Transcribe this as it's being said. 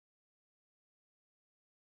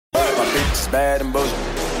Bitch bad and bullshit.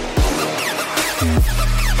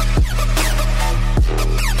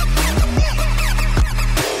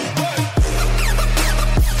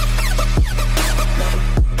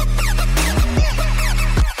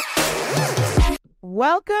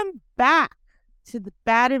 Welcome back to the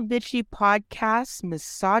Bad and Bitchy podcast,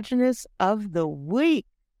 Misogynist of the Week.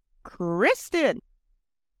 Kristen,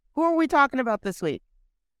 who are we talking about this week?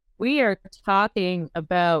 We are talking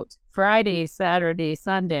about Friday, Saturday,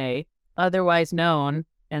 Sunday, otherwise known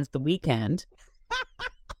as the Weeknd.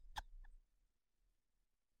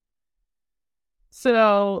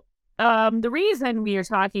 So, the reason we are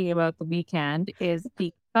talking about the Weeknd is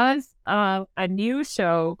because of a new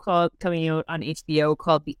show coming out on HBO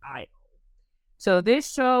called The Idol. So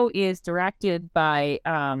this show is directed by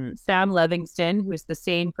Sam Levinson, who is the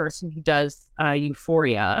same person who does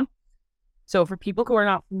Euphoria. So for people who are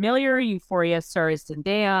not familiar, Euphoria stars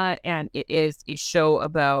Zendaya, and it is a show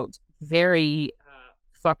about very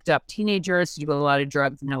fucked up teenagers who do a lot of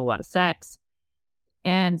drugs and have a lot of sex.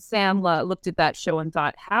 And Sam looked at that show and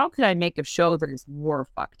thought, how could I make a show that is more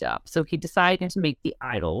fucked up? So he decided to make The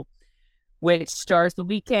Idol, which stars The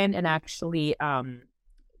Weeknd and actually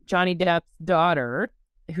Johnny Depp's daughter,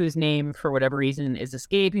 whose name, for whatever reason, is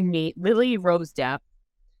escaping me, Lily Rose Depp.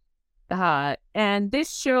 And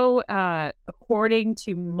this show, according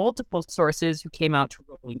to multiple sources who came out to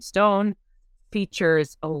Rolling Stone,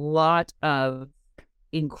 features a lot of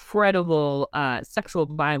incredible sexual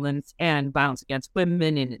violence and violence against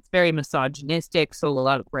women, and it's very misogynistic, so a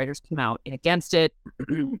lot of writers came out against it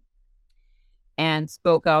and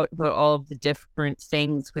spoke out about all of the different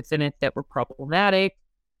things within it that were problematic.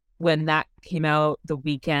 When that came out, The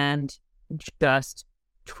Weeknd just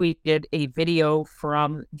tweeted a video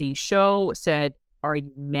from the show, said, "Are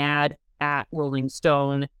you mad at Rolling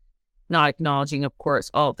Stone?" Not acknowledging, of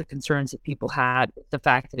course, all of the concerns that people had with the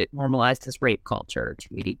fact that it normalized this rape culture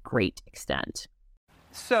to a great extent.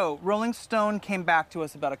 So, Rolling Stone came back to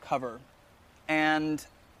us about a cover, and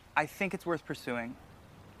I think it's worth pursuing.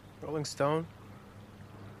 Rolling Stone?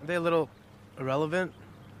 Are they a little irrelevant?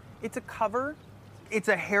 It's a cover. It's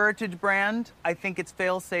a heritage brand. I think it's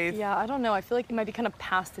fail-safe. Yeah, I don't know. I feel like it might be kind of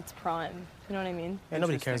past its prime. You know what I mean? Yeah,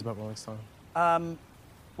 nobody cares about Rolling Stone.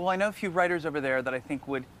 Well, I know a few writers over there that I think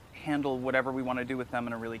would handle whatever we want to do with them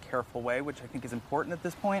in a really careful way, which I think is important at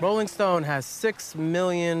this point. Rolling Stone has 6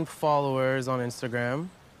 million followers on Instagram.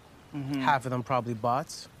 Half of them probably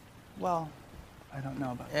bots. Well, I don't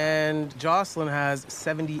know about that. And Jocelyn has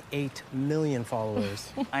 78 million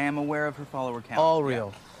followers. I am aware of her follower count. All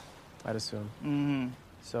real, I'd assume.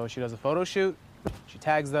 So she does a photo shoot, she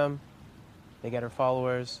tags them, they get her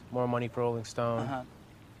followers, more money for Rolling Stone,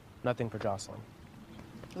 nothing for Jocelyn.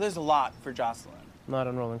 There's a lot for Jocelyn. Not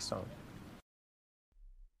on Rolling Stone.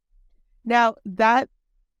 Now, that,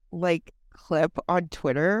 clip on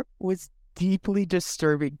Twitter was deeply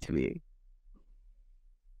disturbing to me.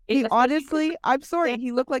 Honestly, I'm sorry,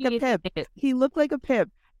 he looked like a pimp. He looked like a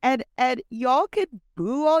pimp. And y'all can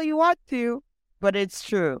boo all you want to, but it's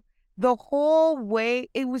true. The whole way,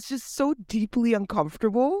 it was just so deeply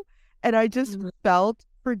uncomfortable. And I just felt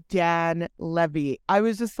for Dan Levy. I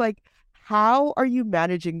was just like, how are you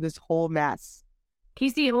managing this whole mess?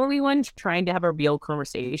 He's the only one trying to have a real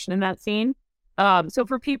conversation in that scene. So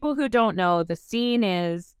for people who don't know, the scene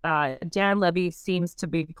is Dan Levy seems to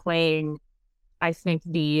be playing, I think,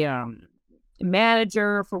 the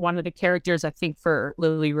manager for one of the characters, I think for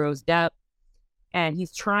Lily Rose Depp. And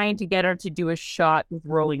he's trying to get her to do a shot with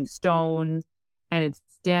Rolling Stone. And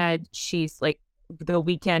instead, she's like, The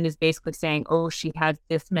Weeknd is basically saying, oh, she has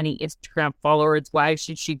this many Instagram followers. Why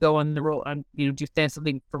should she go on the do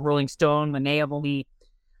something for Rolling Stone when they have only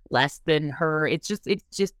less than her? It's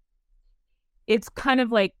kind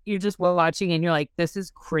of like you're just watching and you're like, this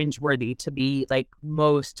is cringeworthy to be like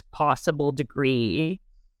most possible degree.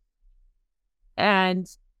 And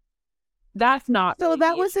that's not. So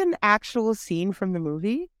that was an actual scene from the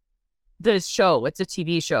movie? The show. It's a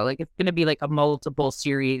TV show. Like it's going to be like a multiple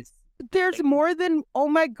series. There's more than, oh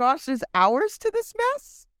my gosh, there's hours to this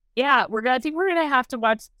mess? Yeah, we're gonna have to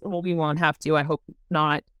watch, well, we won't have to, I hope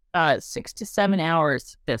not, 6 to 7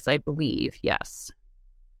 hours this, I believe, yes.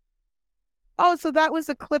 Oh, so that was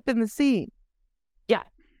a clip in the scene. Yeah,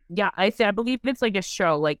 I believe it's like a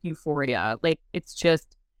show, like Euphoria, like it's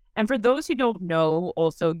just, and for those who don't know,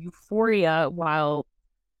 also Euphoria, while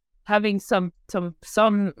having some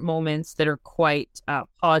moments that are quite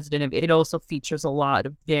positive, it also features a lot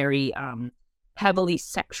of very heavily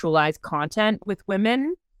sexualized content with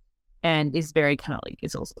women, and is very kind of like,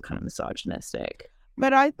 is also kind of misogynistic.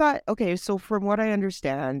 But I thought, okay, so from what I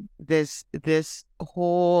understand, this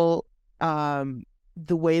whole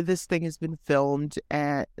the way this thing has been filmed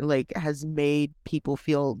and like has made people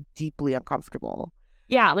feel deeply uncomfortable.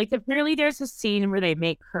 Yeah, like apparently there's a scene where they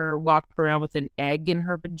make her walk around with an egg in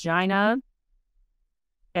her vagina.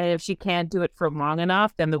 And if she can't do it for long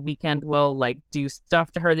enough, then the Weeknd will like do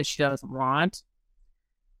stuff to her that she doesn't want.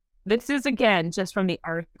 This is again just from the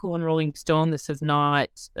article in Rolling Stone. This is not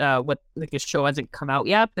what like the show hasn't come out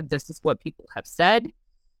yet, but this is what people have said.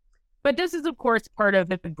 But this is, of course, part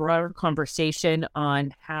of a broader conversation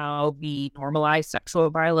on how we normalize sexual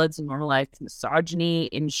violence and normalize misogyny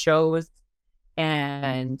in shows.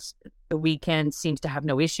 And the Weeknd seems to have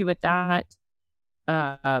no issue with that.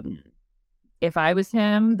 If I was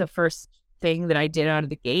him, the first thing that I did out of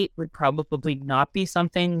the gate would probably not be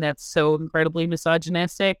something that's so incredibly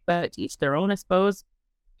misogynistic, but each their own, I suppose.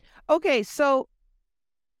 Okay, so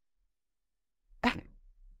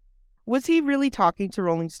was he really talking to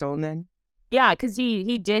Rolling Stone then? Yeah, because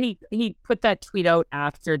he put that tweet out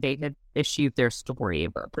after they had issued their story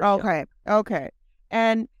about the show. Okay.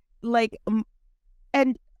 And like,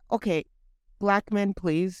 okay, black men,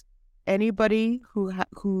 please. Anybody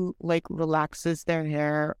who like relaxes their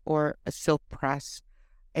hair or a silk press,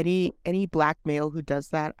 any black male who does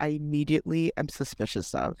that, I immediately am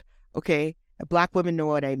suspicious of. Okay, black women know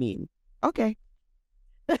what I mean. Okay.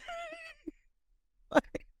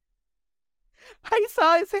 I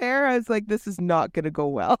saw his hair. I was like, this is not going to go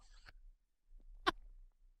well.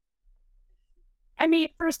 I mean,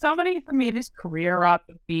 for somebody who made his career off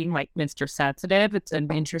of being like Mr. Sensitive, it's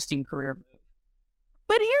an interesting career move.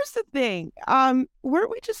 But here's the thing. Weren't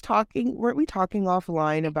we talking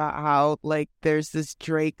offline about how like there's this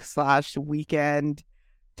Drake / Weeknd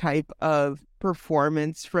type of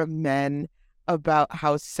performance from men about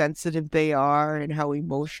how sensitive they are and how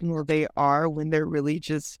emotional they are when they're really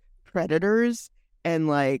just predators? And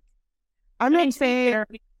like, I'm not saying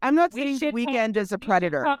Weeknd is a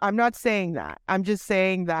predator. I'm not saying that. I'm just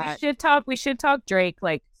saying that we should talk Drake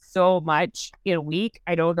like so much in a week.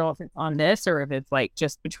 I don't know if it's on this or if it's like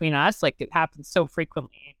just between us. Like it happens so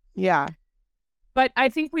frequently. Yeah. But I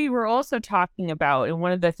think we were also talking about, and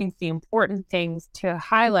one of the important things to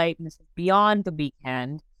highlight, and this is beyond the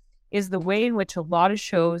Weeknd, is the way in which a lot of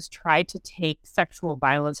shows try to take sexual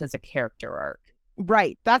violence as a character arc.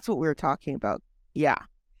 Right. That's what we were talking about. Yeah.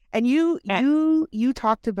 And you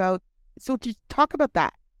talked about, so just talk about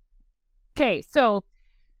that. Okay. So,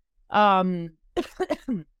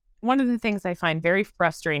 one of the things I find very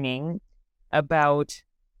frustrating about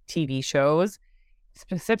TV shows,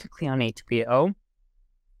 specifically on HBO,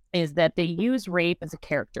 is that they use rape as a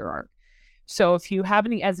character arc. So if you have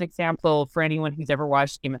as an example, for anyone who's ever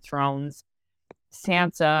watched Game of Thrones,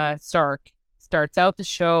 Sansa Stark starts out the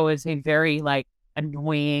show as a very like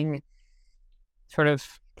annoying, sort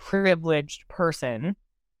of privileged person.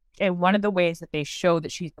 And one of the ways that they show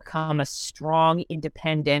that she's become a strong,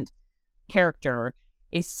 independent character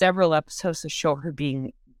is several episodes to show her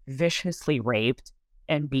being viciously raped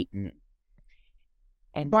and beaten.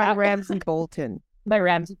 And by Ramsay Bolton. By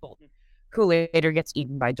Ramsay Bolton, who later gets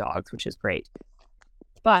eaten by dogs, which is great.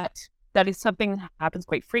 But that is something that happens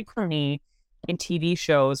quite frequently in TV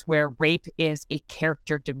shows where rape is a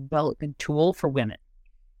character development tool for women.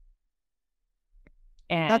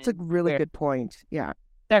 And that's a really good point. Yeah.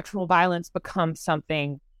 Sexual violence becomes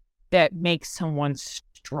something that makes someone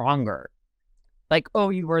stronger. Like, oh,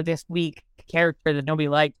 you were this weak character that nobody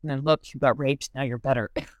liked, and then look, you got raped, now you're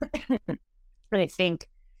better. And I think,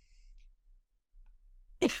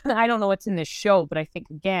 I don't know what's in this show, but I think,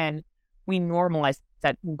 again, we normalize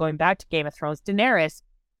that. Going back to Game of Thrones, Daenerys,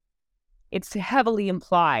 it's heavily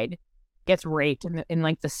implied, gets raped in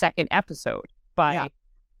like the second episode by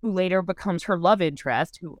who later becomes her love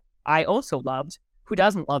interest, who I also loved, who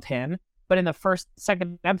doesn't love him. But in the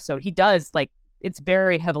second episode, he does, like, it's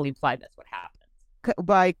very heavily implied that's what happens.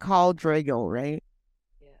 By Khal Drogo, right?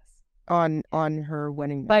 Yes. On her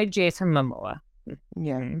wedding night. By Jason Momoa.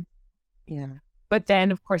 Yeah. Mm-hmm. Yeah. But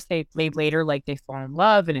then, of course, they later, like, they fall in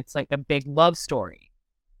love, and it's like a big love story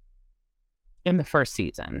in the first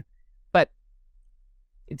season. But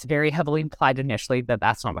it's very heavily implied initially that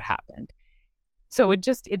that's not what happened. So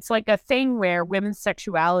it's like a thing where women's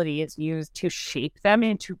sexuality is used to shape them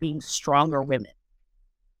into being stronger women.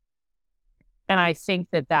 And I think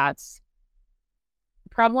that that's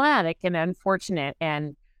problematic and unfortunate.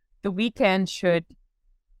 And the Weeknd should,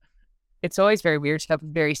 it's always very weird to have a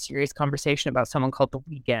very serious conversation about someone called the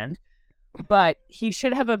Weeknd, but he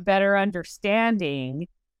should have a better understanding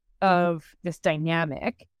of this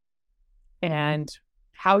dynamic and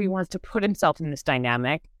how he wants to put himself in this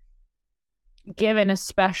dynamic, given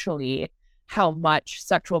especially how much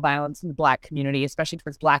sexual violence in the Black community, especially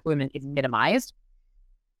towards Black women, is minimized.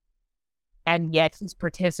 and yet he's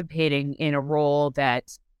participating in a role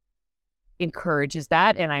that encourages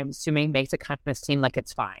that, and I'm assuming makes it kind of seem like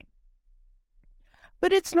it's fine.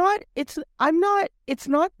 But it's not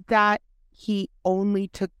that he only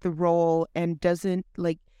took the role and doesn't,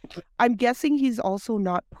 like, I'm guessing he's also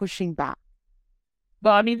not pushing back.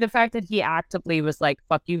 Well, I mean, the fact that he actively was like,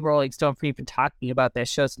 fuck you, Rolling Stone, for even talking about this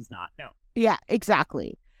shows he's not. No. Yeah,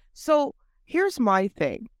 exactly. So here's my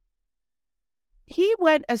thing. He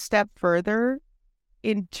went a step further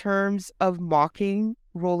in terms of mocking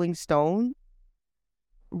Rolling Stone's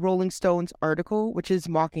article, which is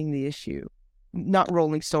mocking the issue. Not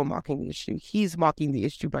Rolling Stone mocking the issue. He's mocking the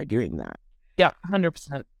issue by doing that. Yeah,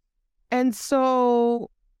 100%. And so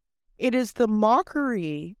it is the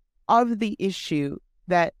mockery of the issue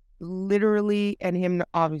that literally, and him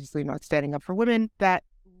obviously not standing up for women, that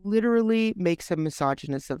literally makes him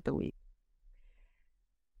misogynist of the week.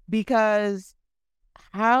 Because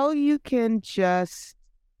how you can just...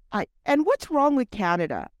 and what's wrong with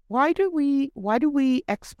Canada? Why do we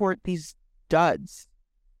export these duds?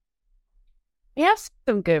 We have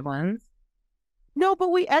some good ones. No, but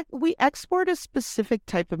we export a specific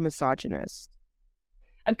type of misogynist.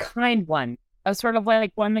 A kind one. A sort of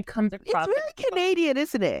like one that comes across. It's very Canadian,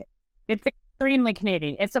 isn't it? It's extremely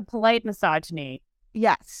Canadian. It's a polite misogyny.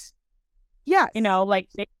 Yes. Yes. You know, like,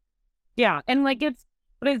 yeah. And like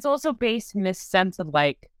but it's also based in this sense of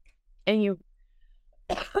like, and you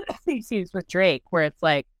see this with Drake, where it's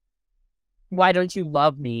like, why don't you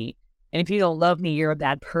love me? And if you don't love me, you're a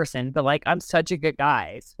bad person. But like, I'm such a good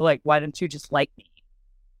guy. So like, why don't you just like me?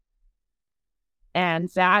 And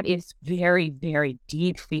that is very, very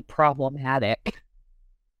deeply problematic.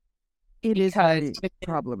 It is very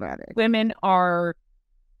problematic. Women are,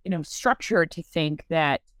 structured to think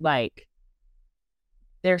that like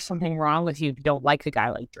there's something wrong with you if you don't like a guy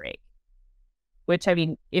like Drake. Which, I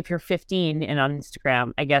mean, if you're 15 and on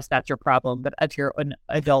Instagram, I guess that's your problem. But if you're an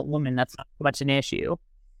adult woman, that's not much an issue.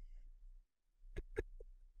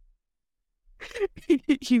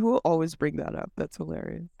 You will always bring that up. That's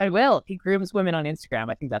hilarious. I will. He grooms women on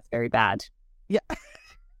Instagram. I think that's very bad. Yeah.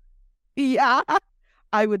 Yeah,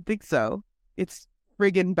 I would think so. It's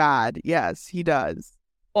friggin' bad. Yes, he does.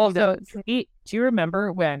 Also, do you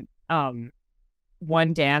remember when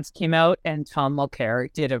One Dance came out and Tom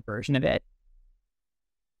Mulcair did a version of it?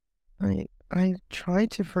 I try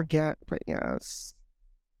to forget, but yes.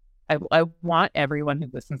 I want everyone who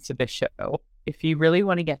listens to this show, if you really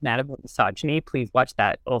want to get mad about misogyny, please watch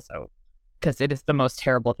that also, because it is the most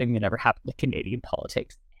terrible thing that ever happened to Canadian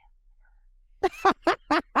politics.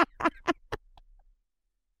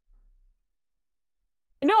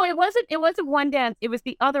 No, it wasn't. It wasn't One Dance. It was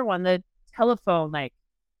the other one, the telephone, like.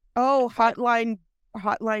 Oh, Hotline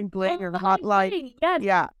Bling or Hotline. Bling.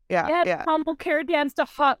 Yeah. Tom Mulcair danced to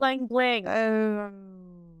Hotline Bling.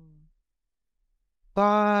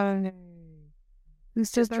 Bye.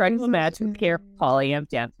 Who's just trying to imagine Pierre Polyev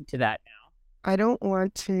dancing to that now? I don't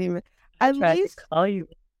want to even. At least call you.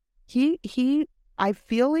 He. I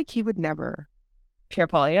feel like he would never. Pierre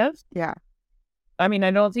Polyev? Yeah. I mean,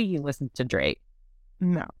 I don't think he listens to Drake.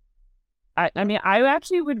 No. I mean, I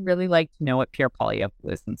actually would really like to know what Pierre Polyev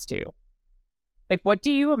listens to. Like, what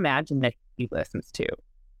do you imagine that he listens to?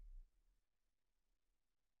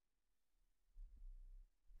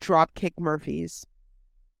 Dropkick Murphys.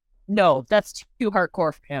 No, that's too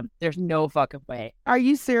hardcore for him. There's no fucking way. Are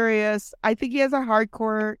you serious? I think he has a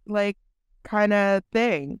hardcore, like, kind of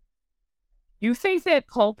thing. You think that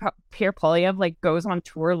Pierre Polyev, like, goes on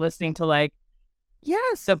tour listening to, like,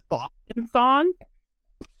 yes, the Boston song?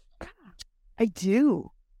 I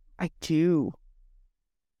do. I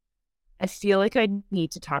feel like I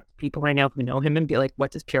need to talk to people right now who know him and be like,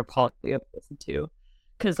 what does Pierre Polyev listen to?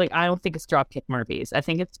 Because, like, I don't think it's Dropkick Murphys. I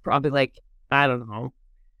think it's probably, like, I don't know.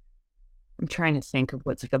 I'm trying to think of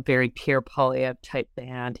what's, like, a very Pierre Polyev type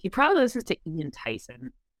band. He probably listens to Ian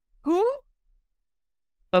Tyson. Who?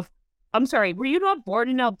 I'm sorry, were you not born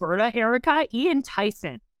in Alberta, Erica? Ian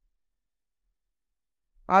Tyson.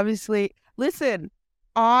 Obviously. Listen,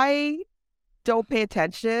 I don't pay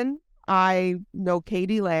attention. I know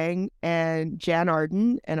Katie Lang and Jan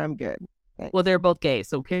Arden, and I'm good. Thanks. Well, they're both gay,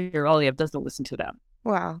 so Pierre Polyev doesn't listen to them.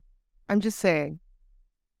 Wow. I'm just saying.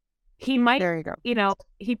 He might, there you go.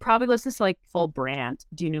 He probably listens to, like, Full Brand.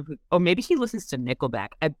 Do you know who? Oh, maybe he listens to Nickelback.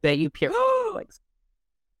 I bet you Pierre likes.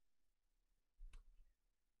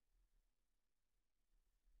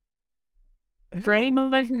 For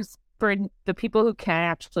anyone for the people who can't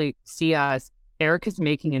actually see us, Eric is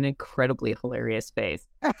making an incredibly hilarious face.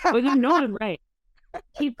 But you know him, right?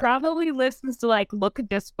 He probably listens to, like, look at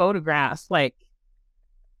this photograph. Like,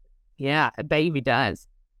 yeah, I bet you he does.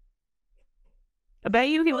 I bet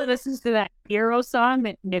you he listens to that Hero song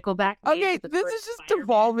that Nickelback made. Okay, this is just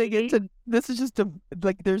evolving into. This is just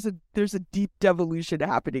like there's a deep devolution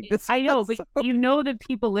happening. I know, but you know that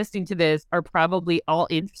people listening to this are probably all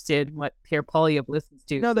interested in what Pierre Polyev listens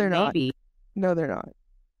to. No, they're not. No, they're not.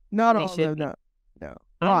 Not all of them. No.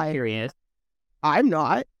 I'm curious. I'm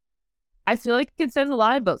not. I feel like it says a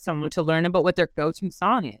lot about someone to learn about what their go-to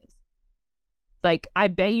song is. Like, I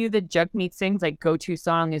bet you that Jugmeat Singh's like go-to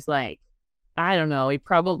song is like, I don't know. He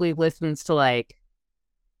probably listens to Drake.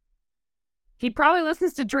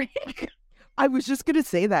 I was just gonna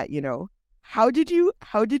say that. How did you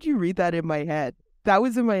read that in my head? That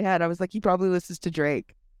was in my head. I was like, he probably listens to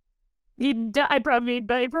Drake. He probably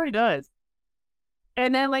does.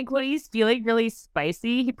 And then, like, when he's feeling really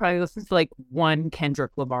spicy, he probably listens to, like, one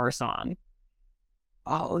Kendrick Lamar song.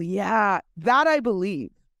 Oh, yeah. That I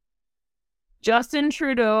believe. Justin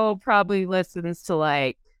Trudeau probably listens to,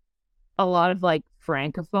 like, a lot of, like,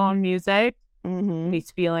 Francophone music. Mm-hmm. He's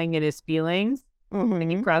feeling in his feelings. Mm-hmm.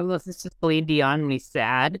 And he probably listens to Celine Dion when he's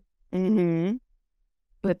sad. Mm-hmm.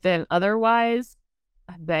 But then otherwise,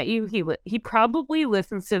 I bet you he probably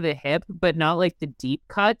listens to the hip, but not like the deep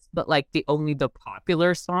cuts, but like only the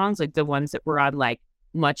popular songs, like the ones that were on like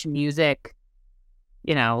Much Music,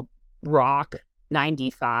 Rock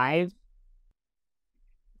 95.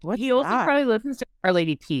 He also probably listens to Our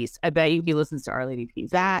Lady Peace. I bet you he listens to Our Lady Peace.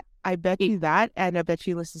 I bet you that, and I bet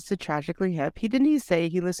you he listens to Tragically Hip. Didn't he say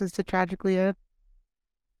he listens to Tragically Hip?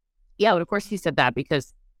 Yeah, but of course he said that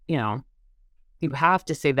because, you have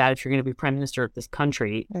to say that if you're going to be prime minister of this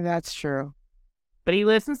country. And that's true. But he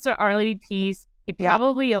listens to Our Lady Peace. He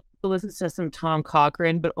probably also listens to some Tom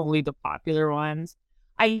Cochrane, but only the popular ones.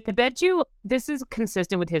 I bet you this is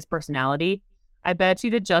consistent with his personality. I bet you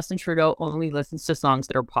that Justin Trudeau only listens to songs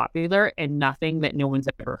that are popular and nothing that no one's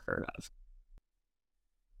ever heard of.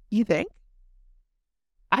 You think?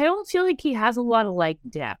 I don't feel like he has a lot of like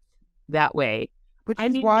depth that way. Which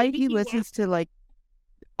is why he listens to like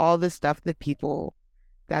all the stuff that people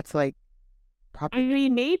that's like popular. I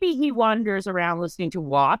mean, maybe he wanders around listening to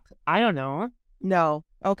WAP. I don't know. No.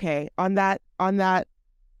 Okay. On that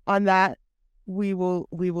we will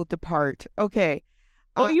depart. Okay.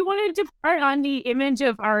 Oh, you want to depart on the image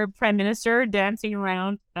of our prime minister dancing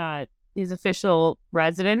around his official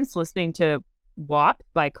residence listening to WAP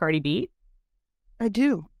by Cardi B? I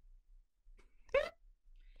do.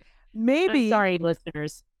 Maybe. I'm sorry,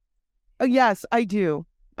 listeners. Oh, yes, I do.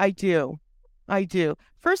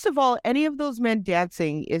 First of all, any of those men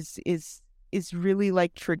dancing is really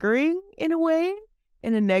like triggering in a way,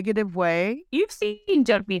 in a negative way. You've seen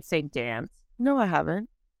Jugmeat Singh dance. No, I haven't.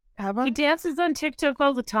 Have I? He dances on TikTok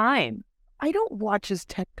all the time. I don't watch his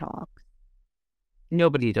TikTok.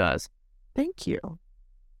 Nobody does. Thank you.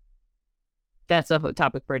 That's a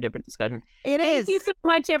topic for a different discussion. Thank you so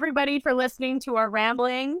much, everybody, for listening to our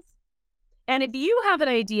ramblings. And if you have an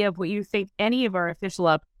idea of what you think any of our official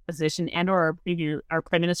opposition and or our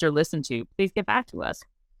prime minister listened to, please get back to us.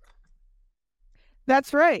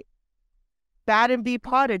 That's right.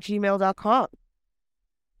 badandbpod@gmail.com.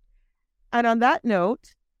 And on that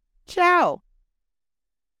note, ciao.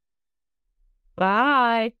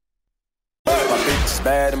 Bye. My bitch is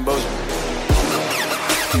bad and bullshit.